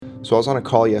So I was on a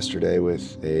call yesterday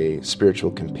with a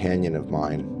spiritual companion of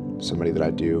mine, somebody that I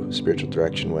do spiritual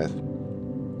direction with,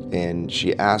 and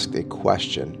she asked a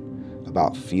question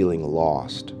about feeling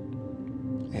lost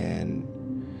and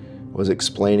was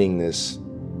explaining this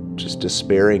just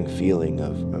despairing feeling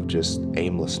of just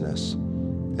aimlessness,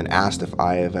 and asked if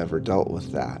I have ever dealt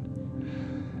with that.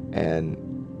 And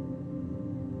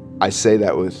I say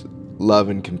that with love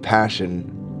and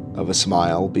compassion of a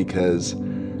smile because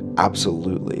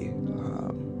absolutely.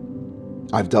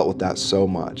 I've dealt with that so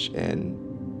much,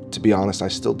 and to be honest, I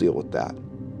still deal with that.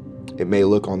 It may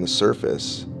look on the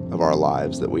surface of our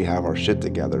lives that we have our shit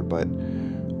together, but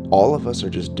all of us are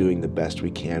just doing the best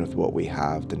we can with what we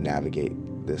have to navigate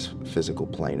this physical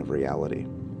plane of reality.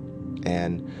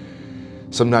 And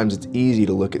sometimes it's easy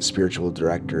to look at spiritual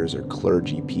directors or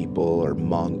clergy people or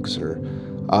monks or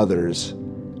others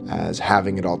as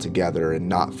having it all together and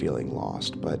not feeling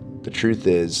lost. But the truth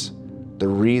is, the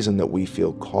reason that we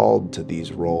feel called to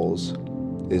these roles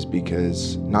is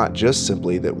because not just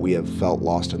simply that we have felt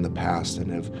lost in the past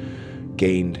and have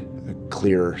gained a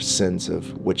clear sense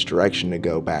of which direction to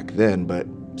go back then, but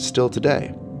still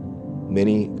today.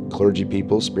 Many clergy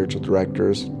people, spiritual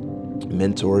directors,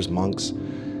 mentors, monks,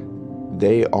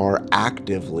 they are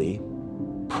actively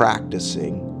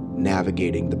practicing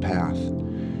navigating the path.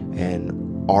 And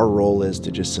our role is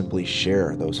to just simply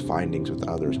share those findings with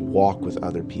others, walk with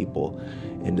other people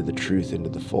into the truth,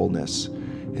 into the fullness.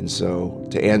 And so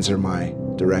to answer my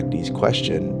directee's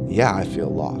question, yeah, I feel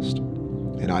lost.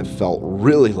 And I've felt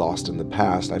really lost in the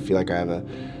past. I feel like I have a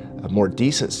more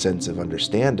decent sense of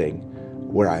understanding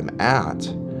where I'm at.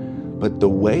 But the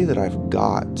way that I've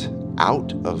got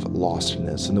out of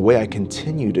lostness and the way I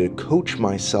continue to coach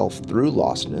myself through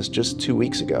lostness, just 2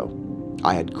 weeks ago,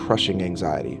 I had crushing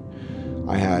anxiety.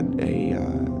 I had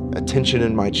a tension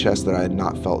in my chest that I had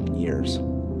not felt in years.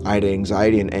 I had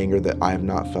anxiety and anger that I have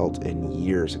not felt in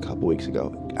years a couple weeks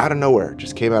ago. Out of nowhere,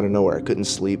 just came out of nowhere. I couldn't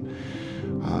sleep.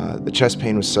 The chest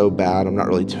pain was so bad. I'm not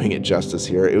really doing it justice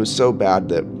here. It was so bad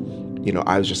that,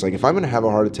 I was just like, if I'm going to have a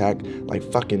heart attack, like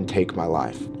fucking take my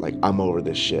life. Like I'm over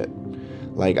this shit.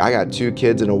 Like I got 2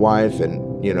 kids and a wife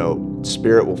and,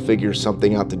 spirit will figure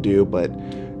something out to do. But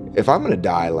if I'm going to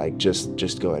die, like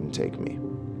just go ahead and take me.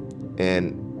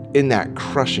 And in that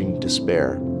crushing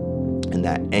despair and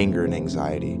that anger and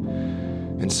anxiety.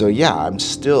 And so, yeah, I'm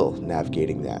still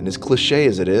navigating that. And as cliche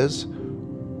as it is,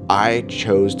 I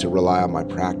chose to rely on my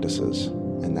practices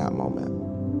in that moment.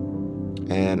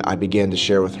 And I began to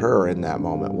share with her in that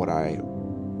moment what I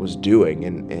was doing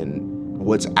and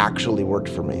what's actually worked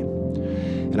for me.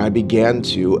 And I began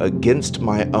to, against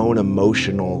my own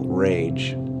emotional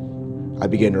rage, I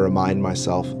began to remind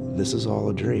myself, this is all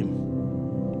a dream.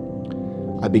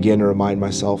 I began to remind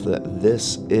myself that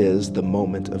this is the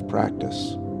moment of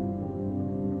practice.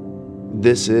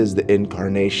 This is the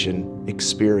incarnation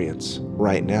experience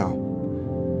right now.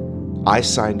 I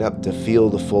signed up to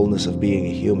feel the fullness of being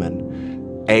a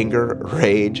human. Anger,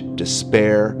 rage,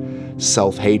 despair,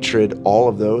 self-hatred, all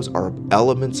of those are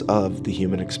elements of the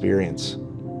human experience.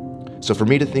 So for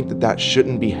me to think that that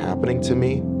shouldn't be happening to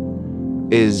me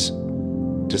is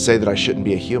to say that I shouldn't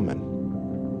be a human.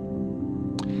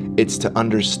 It's to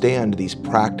understand these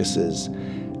practices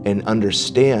and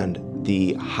understand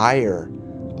the higher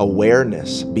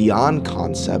awareness beyond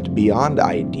concept, beyond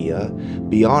idea,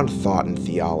 beyond thought and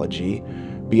theology,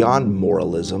 beyond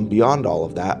moralism, beyond all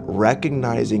of that,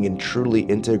 recognizing and truly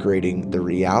integrating the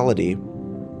reality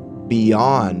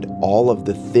beyond all of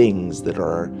the things that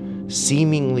are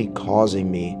seemingly causing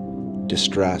me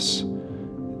distress,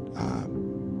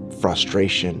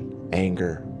 frustration,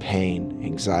 anger, pain,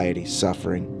 anxiety,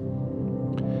 suffering.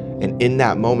 And in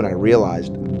that moment, I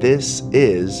realized this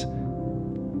is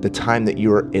the time that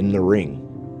you are in the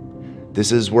ring.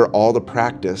 This is where all the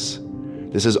practice,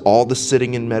 this is all the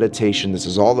sitting in meditation, this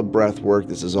is all the breath work,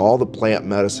 this is all the plant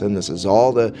medicine, this is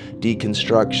all the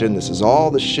deconstruction, this is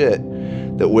all the shit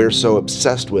that we're so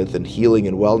obsessed with in healing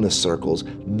and wellness circles.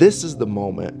 This is the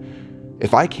moment.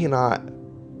 If I cannot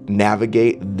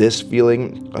navigate this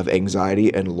feeling of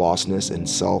anxiety and lostness and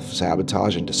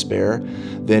self-sabotage and despair,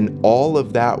 then all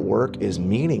of that work is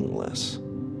meaningless.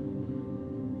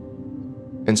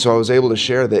 And so I was able to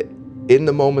share that in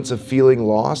the moments of feeling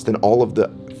lost and all of the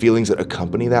feelings that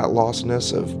accompany that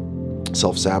lostness of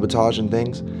self-sabotage and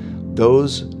things,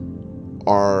 those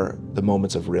are the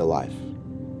moments of real life.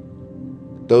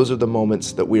 Those are the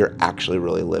moments that we are actually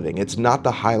really living. It's not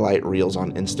the highlight reels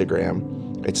on Instagram.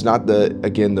 It's not the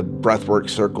breathwork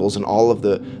circles and all of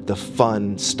the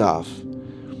fun stuff.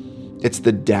 It's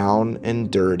the down and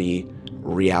dirty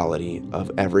reality of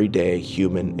everyday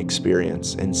human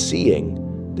experience and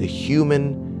seeing the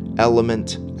human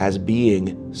element as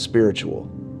being spiritual.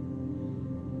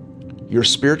 Your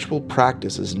spiritual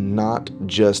practice is not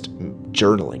just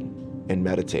journaling and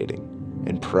meditating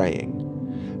and praying.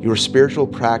 Your spiritual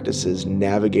practice is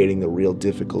navigating the real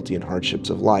difficulty and hardships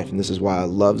of life. And this is why I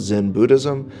love Zen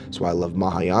Buddhism. That's why I love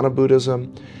Mahayana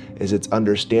Buddhism, is it's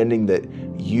understanding that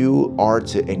you are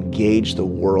to engage the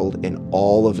world in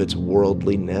all of its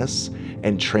worldliness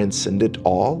and transcend it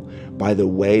all by the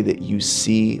way that you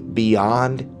see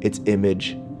beyond its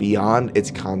image, beyond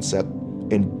its concept,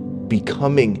 and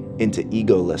becoming into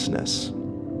egolessness.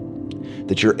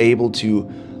 That you're able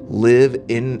to live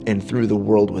in and through the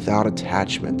world without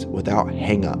attachment, without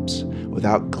hang-ups,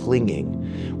 without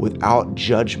clinging, without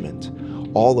judgment,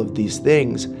 all of these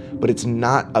things. But it's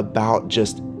not about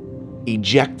just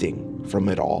ejecting from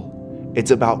it all.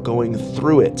 It's about going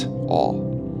through it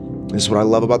all. This is what I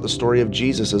love about the story of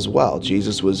Jesus as well.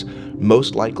 Jesus was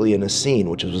most likely in Essene,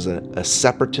 which was a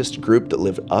separatist group that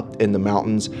lived up in the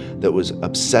mountains that was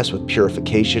obsessed with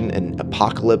purification and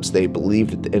apocalypse. They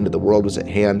believed that the end of the world was at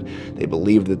hand. They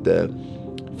believed that the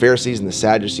Pharisees and the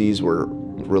Sadducees were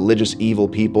religious evil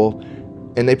people,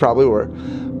 and they probably were.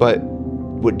 But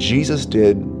what Jesus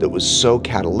did that was so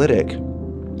catalytic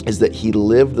is that he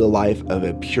lived the life of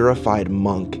a purified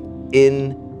monk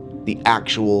in the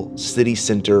actual city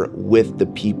center with the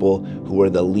people who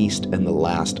were the least and the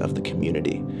last of the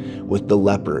community, with the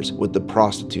lepers, with the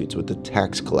prostitutes, with the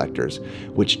tax collectors,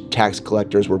 which tax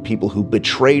collectors were people who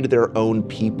betrayed their own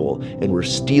people and were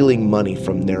stealing money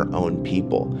from their own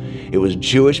people. It was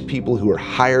Jewish people who were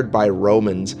hired by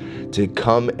Romans to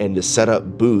come and to set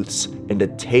up booths and to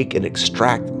take and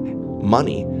extract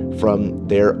money from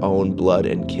their own blood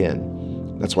and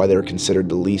kin. That's why they were considered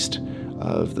the least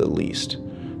of the least.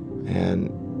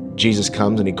 And Jesus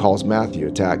comes and he calls Matthew,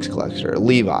 a tax collector,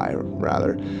 Levi,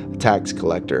 rather, a tax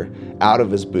collector, out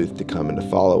of his booth to come and to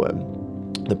follow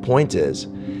him. The point is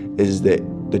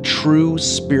that the true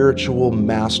spiritual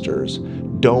masters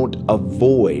don't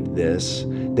avoid this.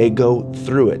 They go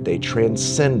through it. They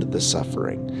transcend the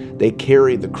suffering. They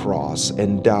carry the cross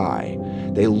and die.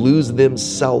 They lose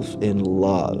themselves in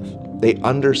love. They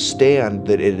understand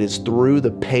that it is through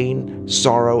the pain,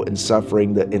 sorrow, and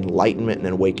suffering that enlightenment and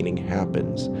awakening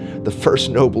happens. The first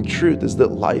noble truth is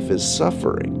that life is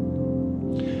suffering.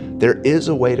 There is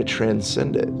a way to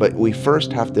transcend it, but we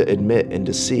first have to admit and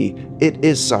to see it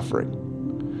is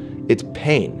suffering. It's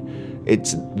pain.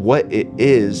 It's what it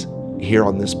is here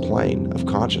on this plane of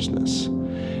consciousness.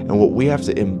 And what we have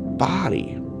to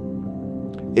embody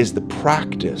is the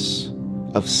practice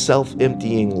of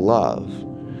self-emptying love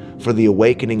for the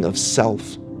awakening of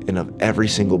self and of every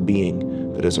single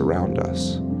being that is around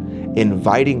us.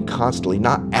 Inviting constantly,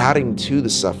 not adding to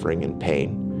the suffering and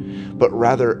pain, but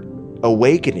rather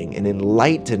awakening and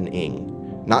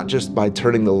enlightening, not just by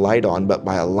turning the light on, but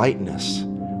by a lightness.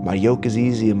 My yoke is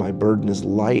easy and my burden is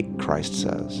light, Christ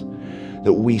says.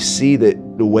 That we see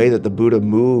that the way that the Buddha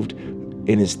moved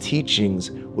in his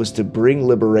teachings was to bring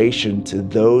liberation to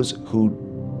those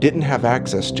who didn't have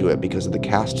access to it because of the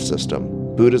caste system.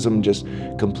 Buddhism just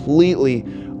completely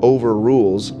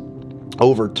overturns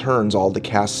all the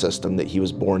caste system that he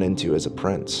was born into as a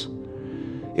prince.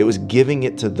 It was giving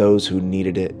it to those who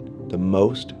needed it the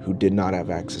most, who did not have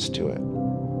access to it.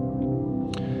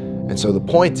 And so the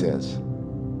point is,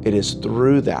 it is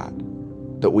through that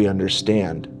we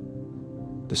understand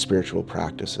the spiritual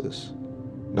practices.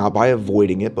 Not by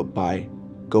avoiding it, but by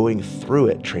going through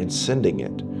it, transcending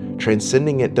it.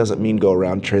 Transcending it doesn't mean go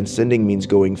around. Transcending means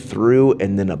going through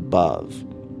and then above.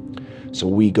 So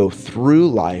we go through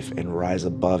life and rise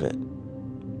above it.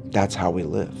 That's how we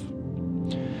live.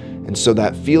 And so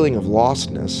that feeling of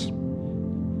lostness,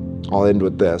 I'll end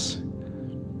with this.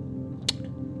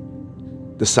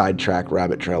 The sidetrack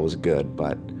rabbit trail was good,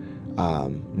 but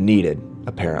needed,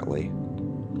 apparently.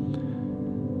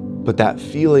 But that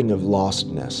feeling of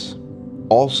lostness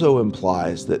also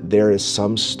implies that there is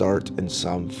some start and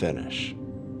some finish.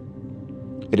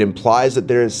 It implies that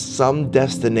there is some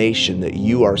destination that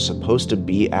you are supposed to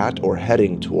be at or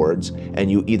heading towards, and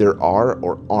you either are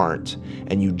or aren't,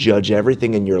 and you judge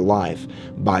everything in your life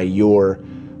by your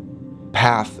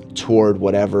path toward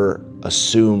whatever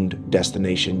assumed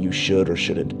destination you should or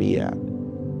shouldn't be at.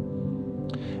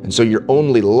 And so you're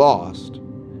only lost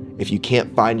if you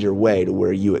can't find your way to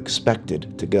where you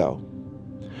expected to go.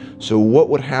 So what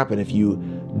would happen if you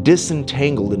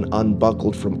disentangled and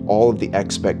unbuckled from all of the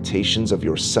expectations of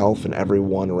yourself and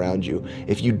everyone around you?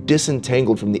 If you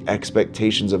disentangled from the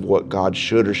expectations of what God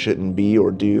should or shouldn't be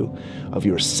or do, of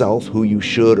yourself, who you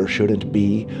should or shouldn't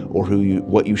be, or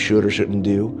what you should or shouldn't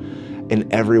do,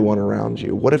 and everyone around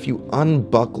you? What if you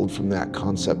unbuckled from that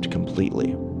concept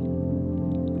completely?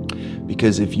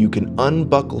 Because if you can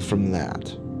unbuckle from that,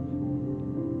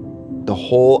 the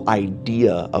whole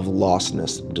idea of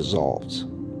lostness dissolves.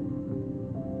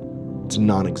 It's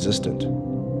non-existent.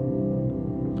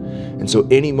 And so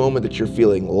any moment that you're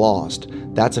feeling lost,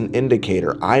 that's an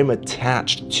indicator I'm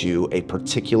attached to a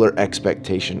particular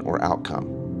expectation or outcome.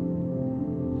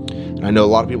 And I know a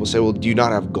lot of people say, well, do you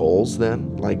not have goals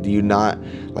then? Like, do you not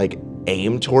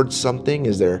aim towards something?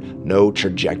 Is there no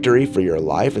trajectory for your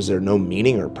life? Is there no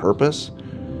meaning or purpose?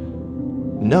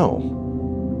 No.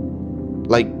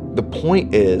 The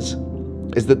point is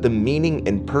that the meaning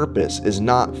and purpose is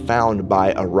not found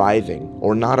by arriving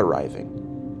or not arriving.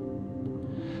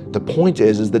 The point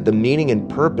is that the meaning and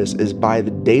purpose is by the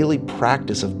daily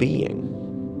practice of being.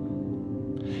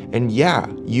 And yeah,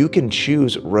 you can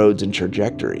choose roads and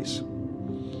trajectories,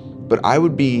 but I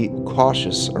would be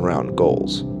cautious around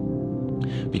goals,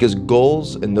 because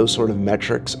goals and those sort of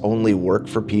metrics only work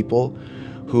for people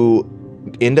who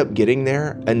end up getting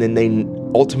there and then they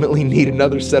ultimately need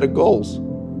another set of goals.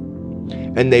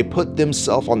 And they put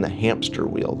themselves on the hamster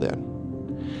wheel then.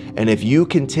 And if you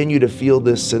continue to feel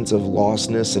this sense of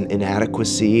lostness and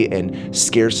inadequacy and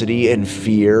scarcity and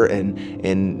fear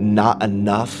and not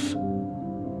enough,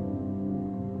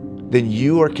 then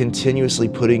you are continuously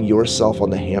putting yourself on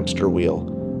the hamster wheel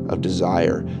of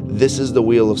desire. This is the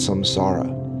wheel of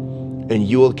samsara. And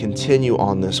you will continue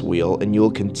on this wheel, and you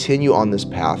will continue on this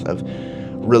path of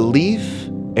relief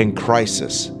and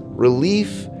crisis,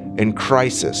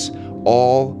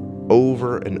 all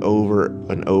over and over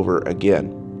and over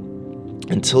again,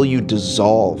 until you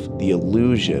dissolve the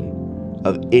illusion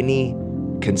of any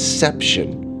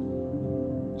conception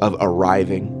of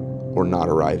arriving or not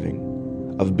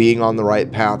arriving, of being on the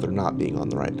right path or not being on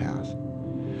the right path.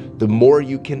 The more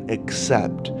you can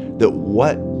accept that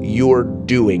what you're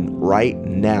doing right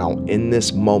now in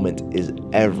this moment is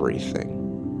everything,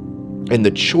 and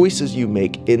the choices you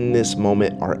make in this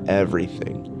moment are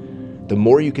everything, the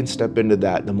more you can step into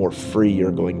that, the more free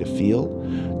you're going to feel,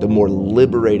 the more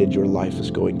liberated your life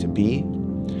is going to be,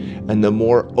 and the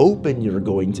more open you're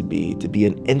going to be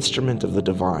an instrument of the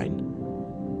divine.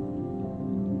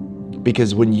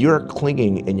 Because when you're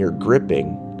clinging and you're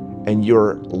gripping and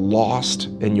you're lost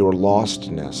in your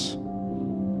lostness,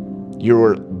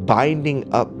 you're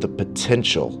binding up the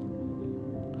potential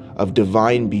of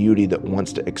divine beauty that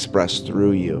wants to express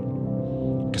through you.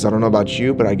 Because I don't know about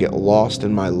you, but I get lost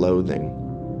in my loathing.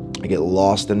 I get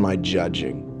lost in my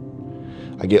judging.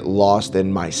 I get lost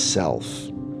in myself.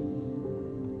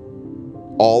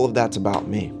 All of that's about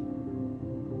me.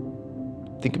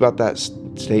 Think about that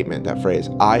statement, that phrase,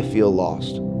 I feel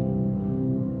lost.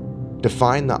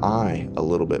 Define the I a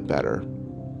little bit better,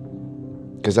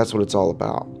 because that's what it's all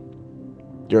about.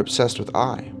 You're obsessed with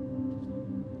I.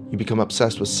 You become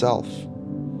obsessed with self.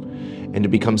 And to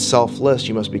become selfless,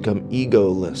 you must become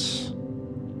egoless.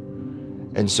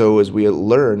 And so as we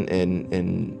learn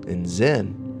in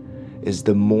Zen, is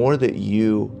the more that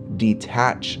you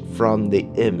detach from the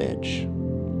image,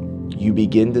 you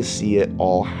begin to see it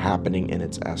all happening in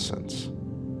its essence.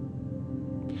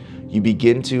 You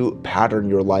begin to pattern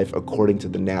your life according to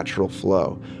the natural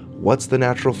flow. What's the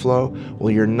natural flow?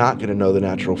 Well, you're not going to know the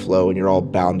natural flow, and you're all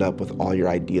bound up with all your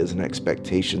ideas and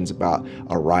expectations about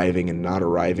arriving and not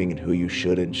arriving and who you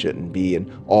should and shouldn't be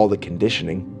and all the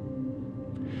conditioning.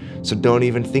 So don't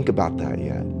even think about that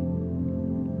yet.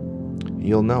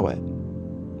 You'll know it,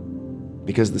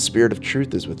 because the spirit of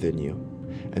truth is within you,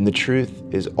 and the truth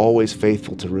is always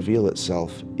faithful to reveal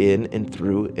itself in and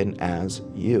through and as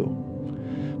you.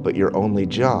 But your only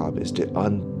job is to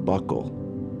unbuckle,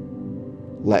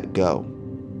 let go,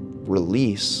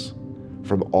 release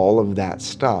from all of that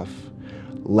stuff,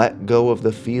 let go of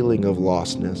the feeling of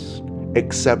lostness,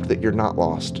 accept that you're not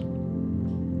lost.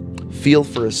 Feel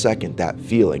for a second that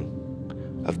feeling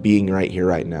of being right here,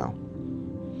 right now.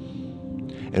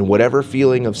 And whatever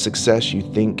feeling of success you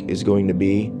think is going to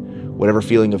be, whatever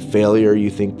feeling of failure you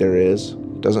think there is,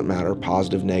 doesn't matter,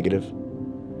 positive, negative,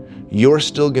 you're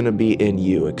still going to be in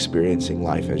you, experiencing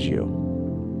life as you.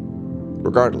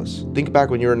 Regardless, think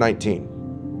back when you were 19.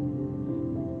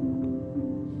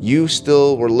 You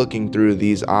still were looking through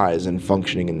these eyes and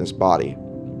functioning in this body.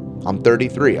 I'm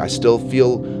 33. I still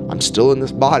feel I'm still in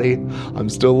this body. I'm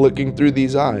still looking through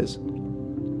these eyes.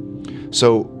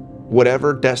 So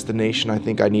whatever destination I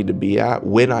think I need to be at,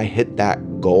 when I hit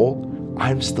that goal,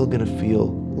 I'm still going to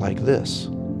feel like this.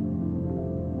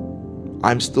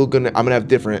 I'm going to have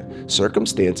different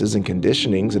circumstances and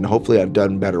conditionings, and hopefully I've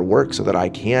done better work so that I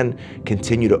can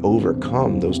continue to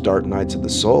overcome those dark nights of the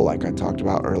soul like I talked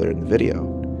about earlier in the video.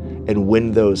 And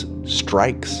when those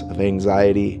strikes of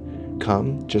anxiety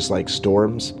come, just like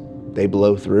storms, they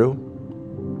blow through,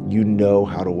 You know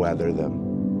how to weather them.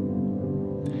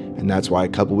 And that's why a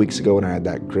couple weeks ago when I had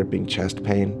that gripping chest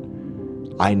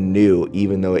pain, I knew,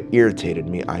 even though it irritated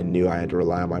me, I knew I had to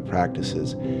rely on my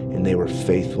practices, and they were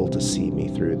faithful to see me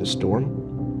through the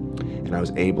storm. And I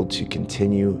was able to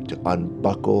continue to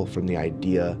unbuckle from the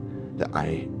idea that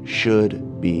I should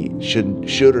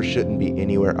or shouldn't be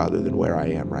anywhere other than where I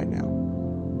am right now.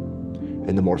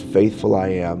 And the more faithful I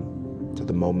am to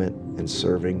the moment and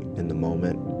serving in the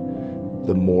moment,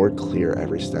 the more clear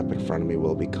every step in front of me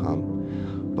will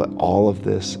become. But all of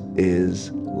this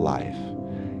is life.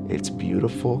 It's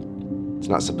beautiful. It's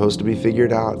not supposed to be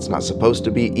figured out. It's not supposed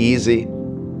to be easy.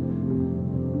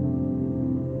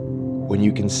 When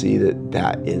you can see that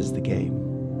that is the game.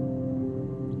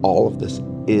 All of this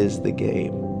is the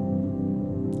game.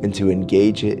 And to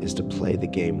engage it is to play the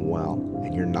game well.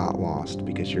 And you're not lost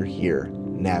because you're here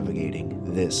navigating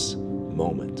this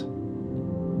moment.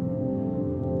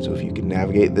 So if you can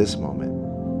navigate this moment,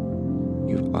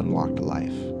 you've unlocked a life.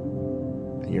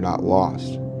 And you're not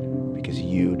lost because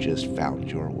you just found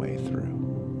your way through.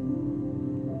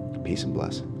 Peace and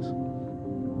blessings.